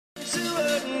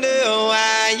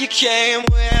why you came.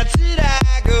 Where did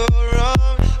I go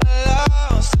wrong? I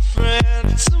lost a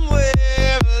friend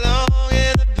somewhere along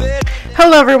in the bed.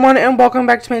 Hello everyone and welcome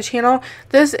back to my channel.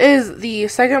 This is the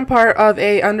second part of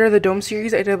a Under the Dome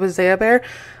series I did with Zaya.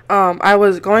 I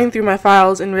was going through my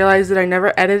files and realized that I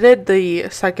never edited the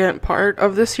second part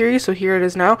of this series, so here it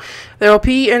is now. There will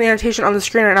be an annotation on the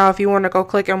screen right now if you want to go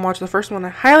click and watch the first one. I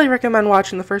highly recommend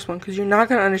watching the first one because you're not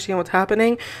going to understand what's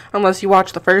happening unless you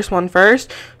watch the first one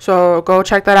first. So go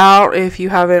check that out if you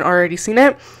haven't already seen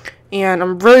it. And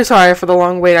I'm really sorry for the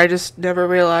long wait. I just never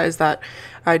realized that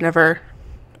I never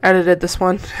edited this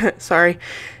one. Sorry.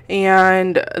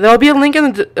 And there'll be a link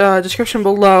in the description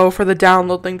below for the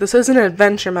download link. This is an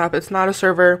adventure map. It's not a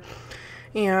server.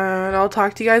 And I'll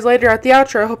talk to you guys later at the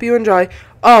outro. I hope you enjoy.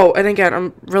 Oh, and again,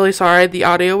 I'm really sorry. The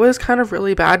audio was kind of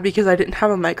really bad because I didn't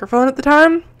have a microphone at the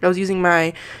time. I was using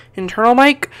my internal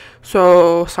mic.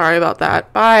 So, sorry about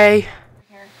that. Bye.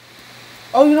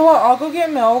 Oh, you know what? I'll go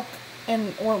get milk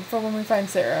and for when we find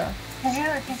Sarah. Did you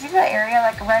do the area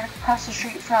like right across the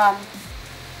street from...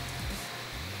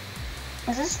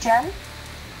 Is this Jen?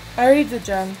 I already did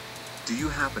Jen. Do you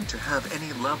happen to have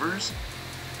any lovers?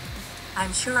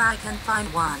 I'm sure I can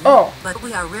find one. Oh. But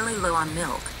we are really low on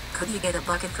milk. Could you get a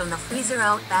bucket from the freezer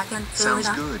out back and fill it Sounds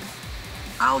up? good.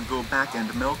 I'll go back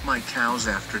and milk my cows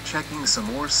after checking some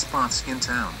more spots in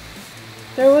town.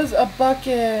 There was a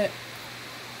bucket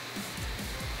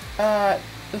at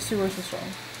the sewer system.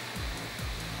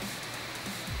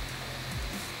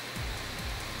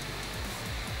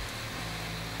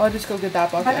 I'll just go get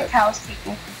that bucket. Where the cows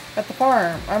speaking? At the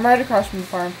farm. I'm right across from the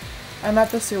farm. I'm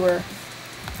at the sewer.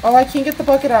 Oh, I can't get the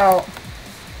bucket out.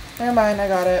 Never mind, I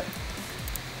got it.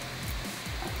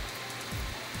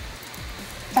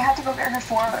 I have to go get her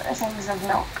 4 things of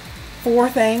milk. 4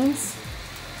 things?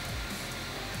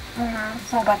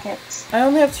 4 buckets. I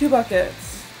only have 2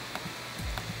 buckets.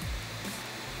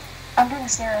 I'm doing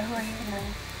Sarah. Who are you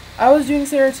doing? I was doing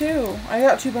Sarah too. I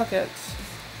got 2 buckets.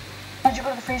 Did you go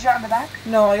to the freezer out in the back?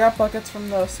 No, I got buckets from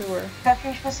the sewer. That's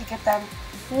where you're supposed to get them.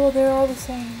 Well, they're all the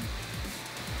same.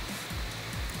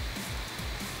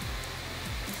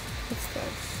 What's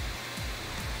this?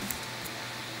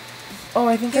 Oh,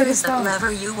 I think I Here's just the found...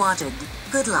 lever you wanted.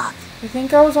 Good luck. I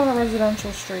think I was on a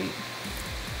residential street.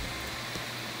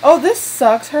 Oh, this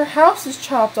sucks. Her house is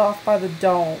chopped off by the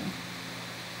dome.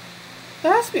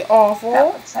 That has to be awful.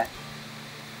 That would suck.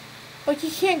 Like,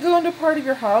 you can't go into part of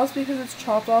your house because it's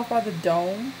chopped off by the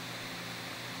dome.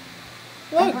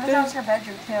 Look, What if that was her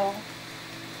bedroom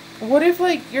too? What if,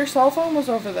 like, your cell phone was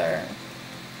over there?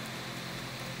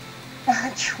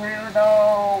 True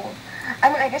though. I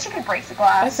mean, I guess you could break the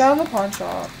glass. I found the pawn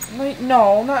shop. Like,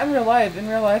 no, not in real life. In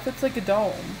real life, it's like a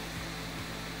dome.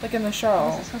 Like in the show.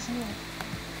 What's this supposed to mean?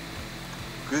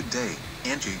 Good day,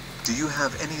 Angie. Do you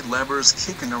have any levers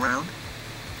kicking around?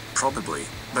 Probably,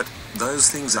 but those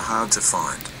things are hard to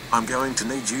find. I'm going to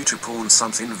need you to pawn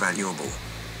something valuable.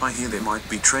 I hear there might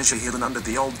be treasure hidden under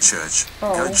the old church.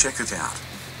 Oh. Go check it out.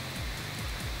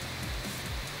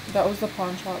 That was the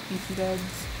pawn shop, BT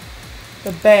Dubs.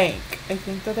 The bank. I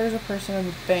think that there's a person in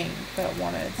the bank that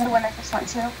wanted. The one I just went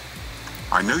to?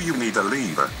 I know you need a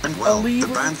lever, and well, lever?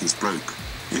 the bank is broke.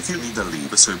 If you need a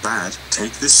lever so bad,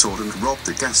 take this sword and rob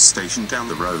the gas station down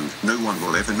the road. No one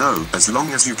will ever know, as long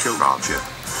as you kill Roger.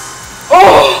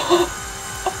 Oh!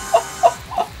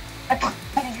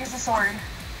 Okay, here's the sword.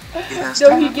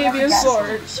 No, he gave me a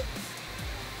sword.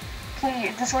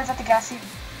 Okay, the sword's at the gas station.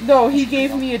 No, he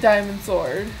gave me a diamond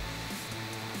sword.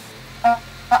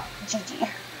 GG.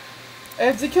 I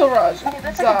have to kill Raj. Okay,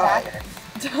 that's like a dagger.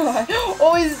 Die.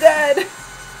 Oh, he's dead!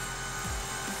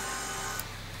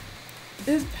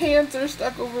 His pants are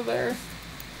stuck over there.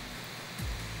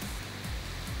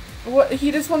 What?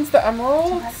 He just wants the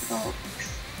emeralds?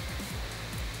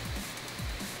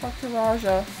 Talk to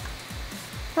Raja.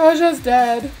 Raja's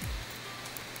dead.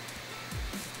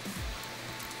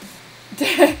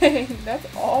 Dang, that's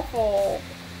awful.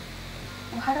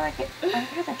 Well, how do I get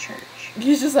under the church?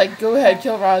 He's just like, go ahead,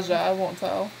 kill Raja. I won't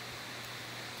tell.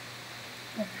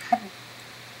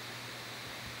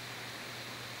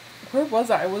 Where was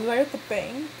I? Was I at the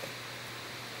bank?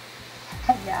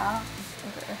 Yeah.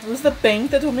 Okay. It was the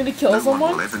bank that told me to kill someone? No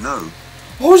one will ever know.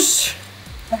 Oh,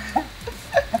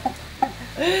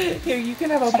 Here, you can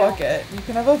have a bucket. You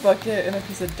can have a bucket and a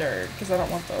piece of dirt, because I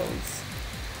don't want those.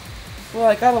 Well,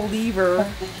 I got a lever.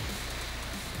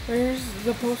 Where's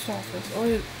the post office? Oh,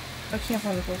 wait. I can't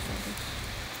find the post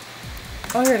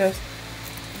office. Oh, here it is.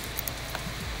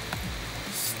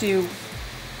 Stew.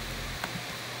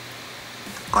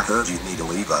 I heard you need a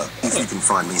lever. If you can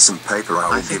find me some paper, I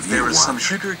will I think give you there one. is some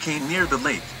sugar cane near the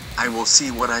lake. I will see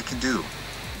what I can do.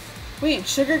 Wait,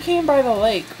 sugarcane by the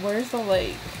lake. Where's the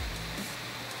lake?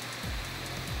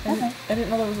 I didn't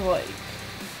know there was a lake.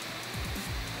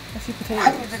 I see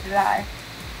potatoes. Neither did I.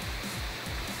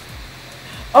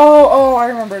 Oh, I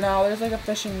remember now. There's like a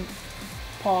fishing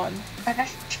pond. I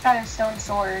just got a stone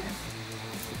sword.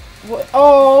 What?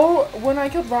 Oh, when I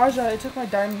killed Raja, it took my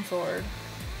diamond sword.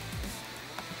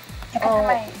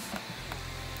 How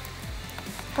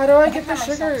do I get the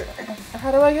sugar?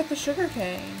 How do I get the sugar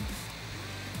cane?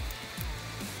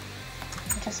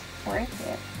 Just break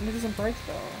it. It doesn't break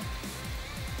though.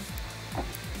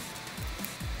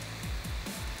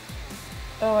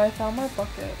 Oh, I found my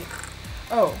bucket.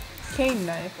 Oh, cane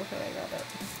knife. Okay, I got it.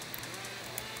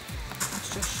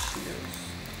 It's just shears.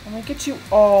 I'm gonna get you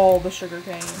all the sugar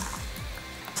cane.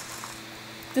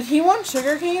 Did he want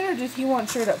sugar cane or did he want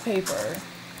straight up paper?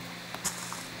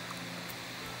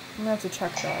 I'm gonna have to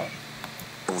check that.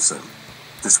 Awesome.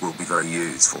 This will be very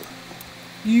useful.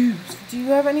 Used. Do you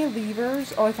have any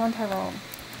levers? Oh, I found Tyrone.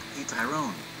 Hey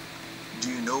Tyrone,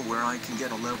 do you know where I can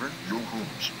get a lever? Yo,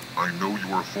 Holmes, I know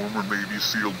you are a former Navy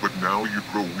SEAL, but now you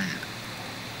grow weed.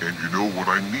 And you know what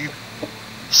I need?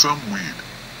 Some weed.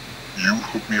 You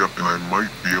hook me up and I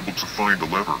might be able to find a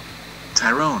lever.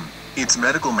 Tyrone, it's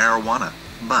medical marijuana,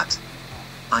 but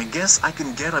I guess I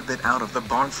can get a bit out of the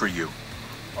barn for you.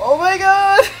 Oh my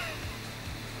god!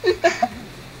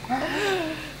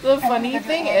 The funny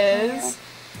thing is,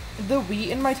 the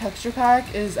wheat in my texture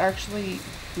pack is actually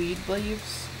weed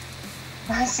leaves.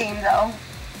 Same though.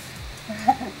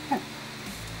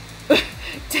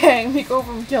 Dang, we go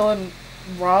from killing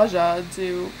Raja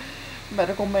to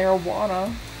medical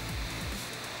marijuana.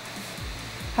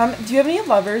 Do you have any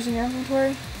levers in your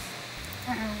inventory?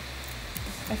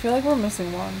 I feel like we're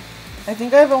missing one. I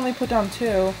think I've only put down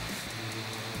 2.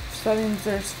 So that means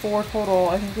there's 4 total.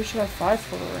 I think we should have 5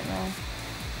 total right now.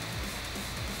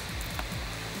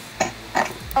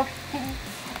 Okay.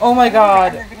 Oh my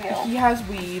god. He has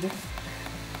weed.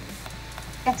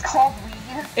 It's called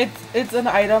weed? It's an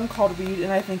item called weed,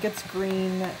 and I think it's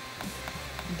green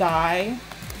dye.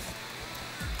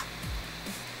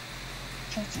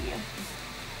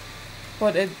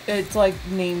 But it's like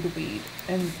named weed,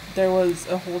 and there was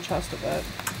a whole chest of it.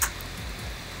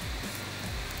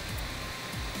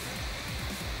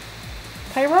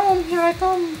 Tyrone, here I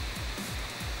come.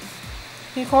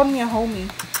 He called me a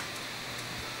homie.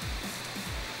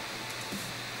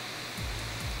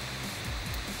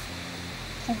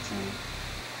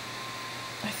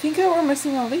 I think that we're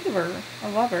missing a lever. A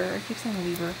lever. I keep saying a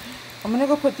lever. I'm gonna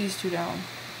go put these 2 down.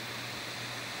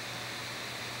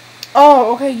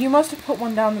 Oh, okay, you must have put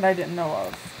one down that I didn't know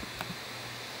of.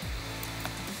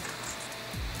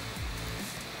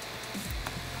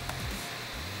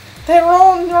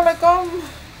 Tyrone, here I come!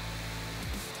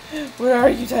 Where are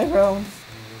you, Tyrone?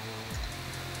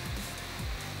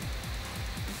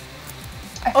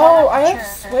 Oh, I have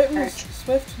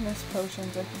swiftness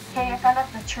potions. Hey, I found out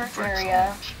the church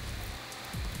area.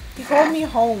 He called me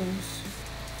Holmes.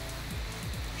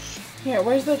 Here,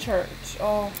 where's the church?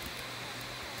 Oh.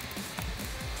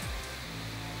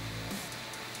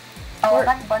 Oh, I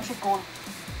got a bunch of gold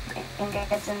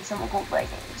ingots and some gold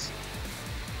leggings.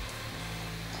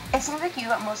 It seems like you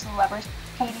got most of the levers,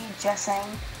 Katie, just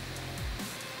saying.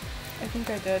 I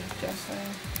think I did, just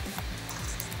saying.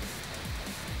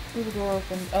 Ooh, the door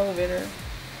opened. Elevator.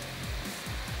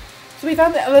 So we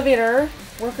found the elevator.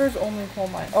 Workers only coal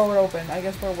mine. Oh, it opened. I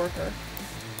guess we're a worker.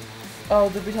 Oh,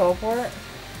 did we teleport?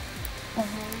 Oh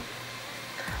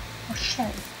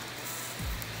shit.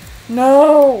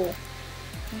 No!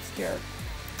 I'm scared.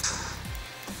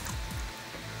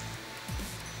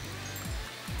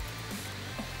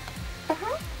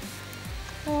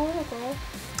 Oh, little girl.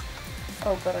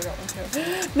 Oh, good, I got one too.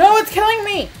 No, it's killing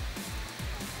me!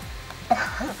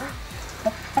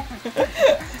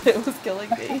 It was killing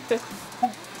me.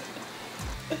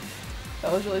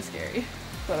 That was really scary.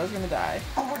 Thought I was gonna die.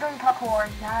 Oh, we're doing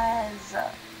popcorn, yes.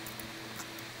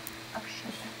 Oh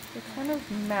shit. What kind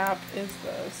of map is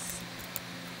this?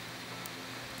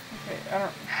 Okay, I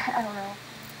don't know.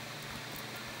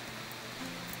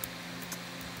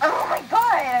 Oh my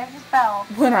god, I just fell.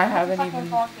 When I haven't even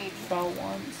fell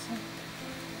once.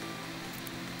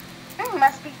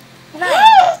 Must be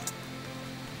nice.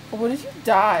 What if you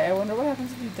die? I wonder what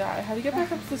happens if you die. How do you get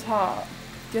back up to the top?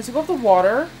 Do you have to go up the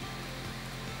water?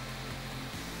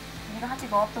 You don't have to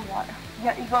go up the water.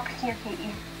 You go up here,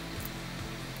 Katie.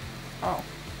 Oh.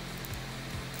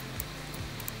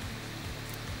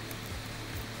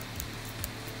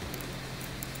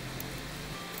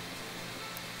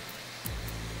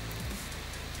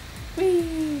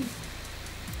 Whee!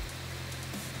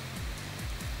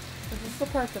 Is this the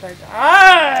part that I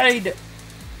died?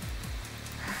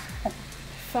 I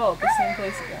fell at the same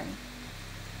place again.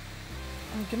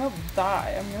 I'm gonna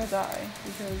die. I'm gonna die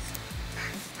because.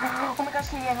 Oh my gosh,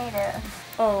 Katie, I need it.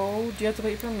 Oh, do you have to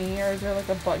wait for me, or is there like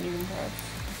a button you can press?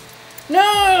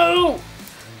 No!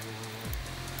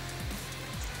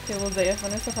 Okay, well, Zaya,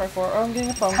 finish the part 4. Oh, I'm getting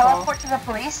a phone call. Teleport to the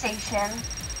police station.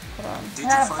 Hold on. Did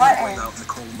Not you a find a way button. out of the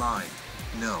coal mine?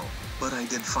 No, but I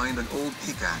did find an old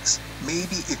pickaxe.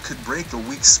 Maybe it could break a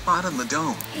weak spot in the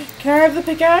dome. Can I have the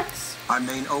pickaxe? I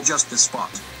mean, oh, just this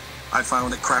spot. I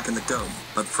found a crack in the dome,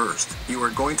 but first, you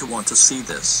are going to want to see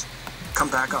this. Come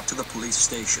back up to the police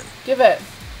station. Give it.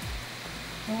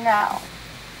 No.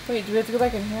 Wait, do we have to go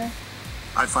back in here?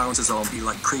 I found a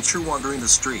zombie-like creature wandering the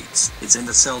streets. It's in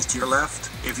the cells to your left,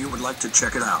 if you would like to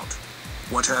check it out.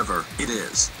 Whatever it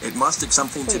is, it must have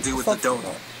something to do with the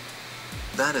dome.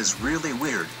 That is really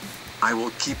weird. I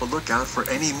will keep a lookout for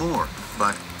any more,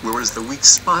 but where is the weak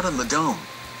spot in the dome?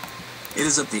 It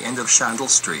is at the end of Chandel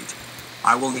Street.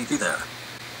 I will meet you there.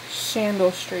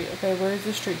 Chandel Street. Okay, where's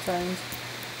the street signs?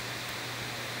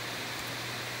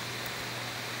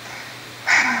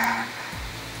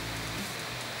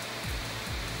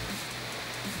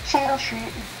 Chandel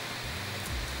Street.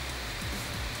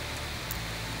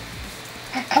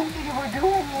 Katie, we're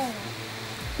doing it.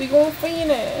 We gonna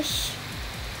finish.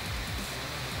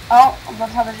 Oh,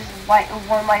 that's how there's just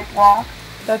one white block.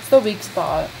 That's the weak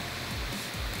spot.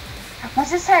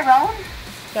 Was this Tyrone?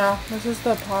 Yeah, this is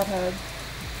the pothead.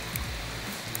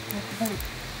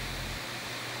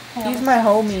 He's my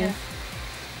homie.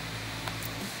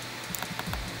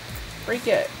 Break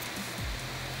it.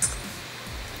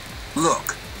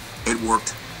 Look, it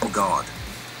worked. Oh god.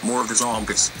 More of the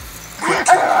zombies. Quick,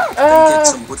 and get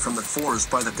some wood from the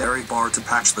forest by the dairy bar to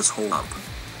patch this hole up.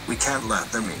 We can't let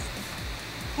them in.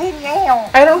 Katie,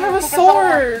 I don't have a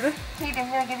sword. Katie, I'm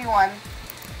gonna give you one.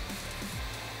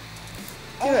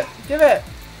 Give it. Give it.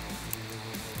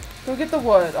 Go get the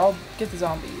wood. I'll get the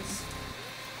zombies.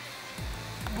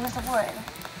 Where's the wood?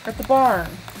 At the barn.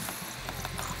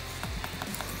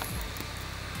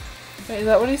 Wait, is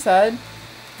that what he said?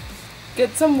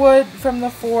 Get some wood from the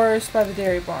forest by the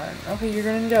dairy barn. Okay, you're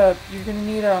gonna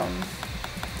need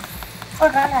Or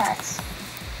gun axe.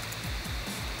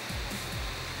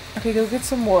 Okay, go get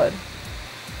some wood.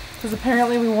 Because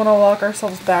apparently we want to lock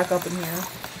ourselves back up in here.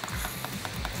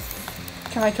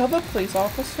 Can I kill the police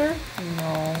officer?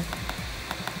 No.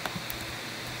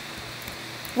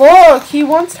 Look! He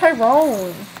wants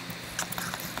Tyrone!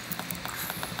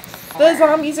 The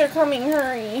zombies are coming,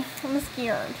 hurry! I'm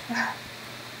scared.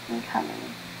 I'm coming.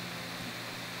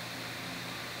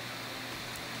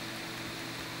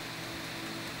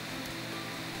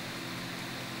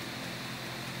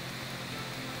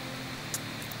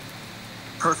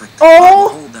 Perfect. Oh! I will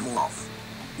hold them off.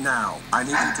 Now, I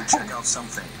need you to check out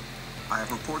something. I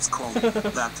have reports calling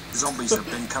that zombies have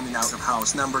been coming out of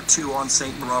house number 2 on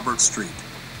St. Robert Street.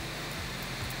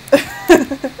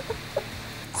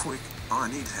 Quick, I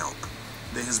need help.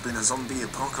 There has been a zombie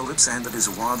apocalypse and that is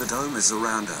why the dome is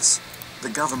around us. The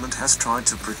government has tried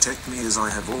to protect me as I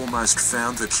have almost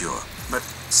found the cure, but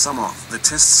some of the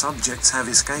test subjects have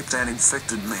escaped and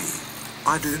infected me.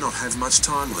 I do not have much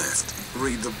time left.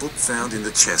 Read the book found in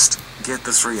the chest. Get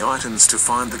the 3 items to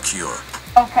find the cure.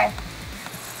 Okay.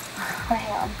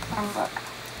 Hang on. Let me look.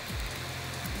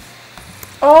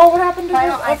 Oh, what happened to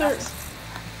Final those other... items.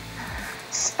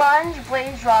 Sponge,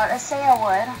 blaze rod, Zaya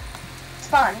wood.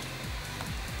 Sponge.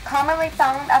 Commonly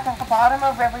found at the bottom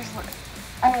of rivers,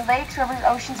 lakes, rivers,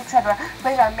 oceans, etc.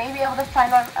 Blaze rod. May be able to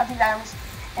find one of these items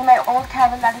in my old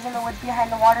cabin that is in the woods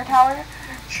behind the water tower.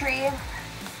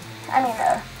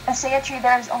 A Zaya tree.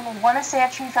 There is only one Zaya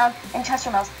tree found in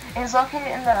Chester Mills. It is located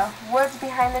in the woods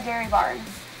behind the dairy barn.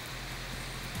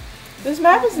 This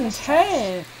map is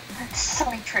intense.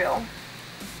 So true.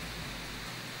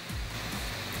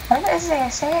 What is a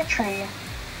Zaya tree?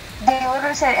 They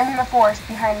literally said in the forest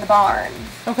behind the barn.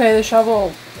 Okay, the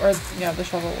shovel worked.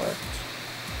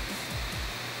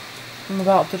 I'm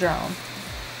about to drown.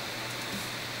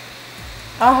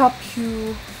 I'll help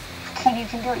you. Katie, you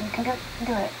can do it. You can do it. You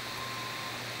can do it.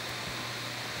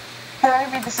 Okay, let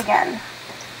me read this again.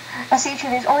 A Zaya tree.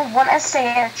 There's only one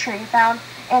Zaya tree found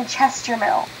in Chester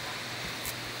Mill.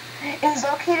 It is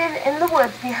located in the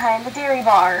woods behind the dairy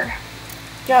bar.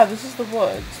 Yeah, this is the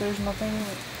woods. There's nothing...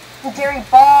 The dairy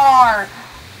bar!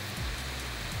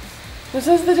 This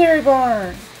is the dairy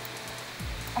barn.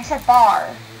 I said bar.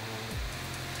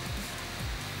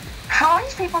 How are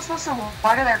these people supposed to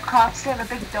water their crops? They have a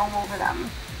big dome over them.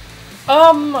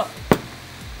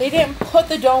 They didn't put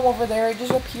the dome over there. It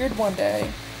just appeared one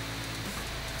day.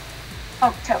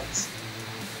 Oh, totes.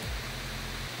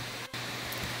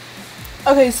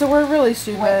 Okay, so we're really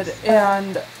stupid,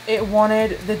 and it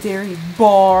wanted the dairy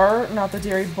bar, not the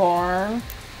dairy barn.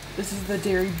 This is the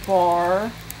dairy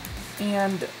bar,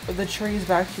 and the tree's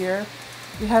back here.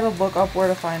 We had to look up where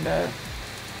to find it.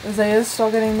 Zaya's still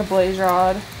getting the blaze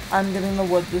rod. I'm getting the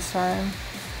wood this time.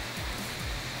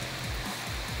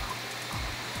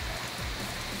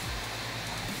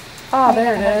 Ah,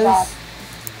 there it is.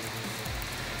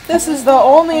 This is the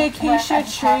only acacia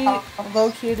tree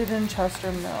located in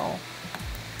Chester Mill.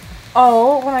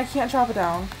 Oh, when I can't chop it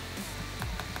down.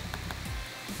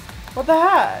 What the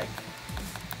heck?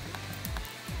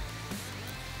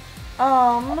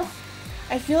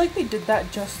 I feel like they did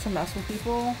that just to mess with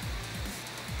people.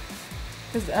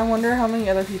 Because I wonder how many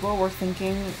other people were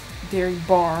thinking dairy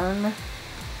barn.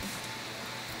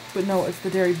 But no, it's the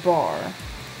dairy bar.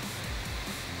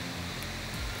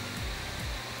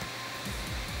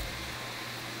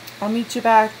 I'll meet you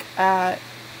back at...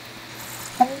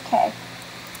 Okay.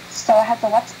 So I have the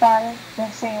wet sponge, the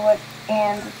sandwich,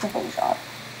 and the blaze rod.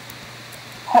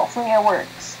 Hopefully it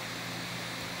works.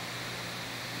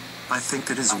 I think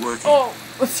it is working. Oh,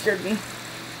 that scared me.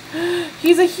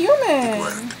 He's a It human!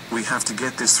 worked. We have to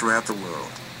get this throughout the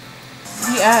world.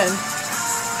 The end.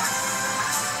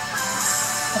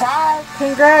 Bye!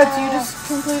 Congrats, you just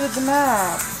completed the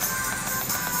map.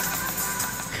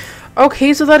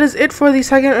 Okay, so that is it for the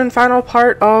second and final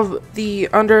part of the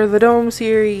Under the Dome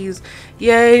series.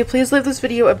 Yay! Please leave this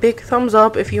video a big thumbs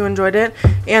up if you enjoyed it,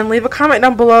 and leave a comment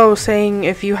down below saying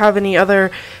if you have any other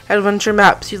adventure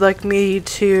maps you'd like me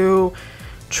to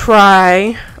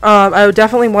try. I would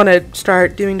definitely want to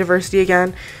start doing diversity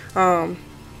again.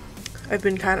 I've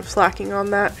been kind of slacking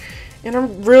on that, and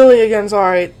I'm really again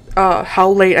sorry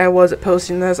how late I was at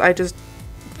posting this. I just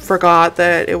forgot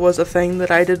that it was a thing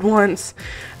that I did once,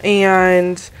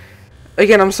 and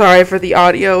again I'm sorry for the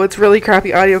audio. It's really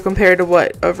crappy audio compared to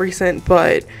what of recent,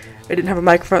 but I didn't have a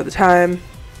microphone at the time.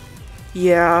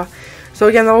 Yeah, so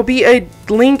again, there will be a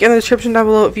link in the description down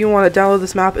below if you want to download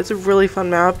this map. It's a really fun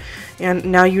map, and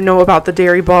now you know about the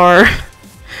dairy bar.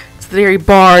 It's the dairy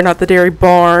bar, not the dairy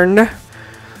barn.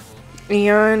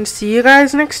 And see you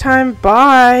guys next time.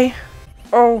 Bye.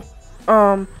 Oh,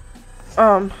 I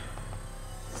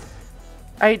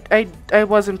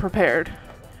wasn't prepared.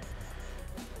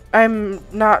 I'm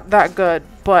not that good,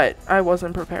 but I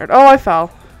wasn't prepared. Oh, I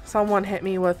fell. Someone hit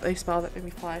me with a spell that made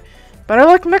me fly. Better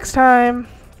luck next time.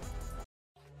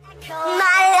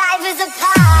 My life is a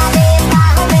party.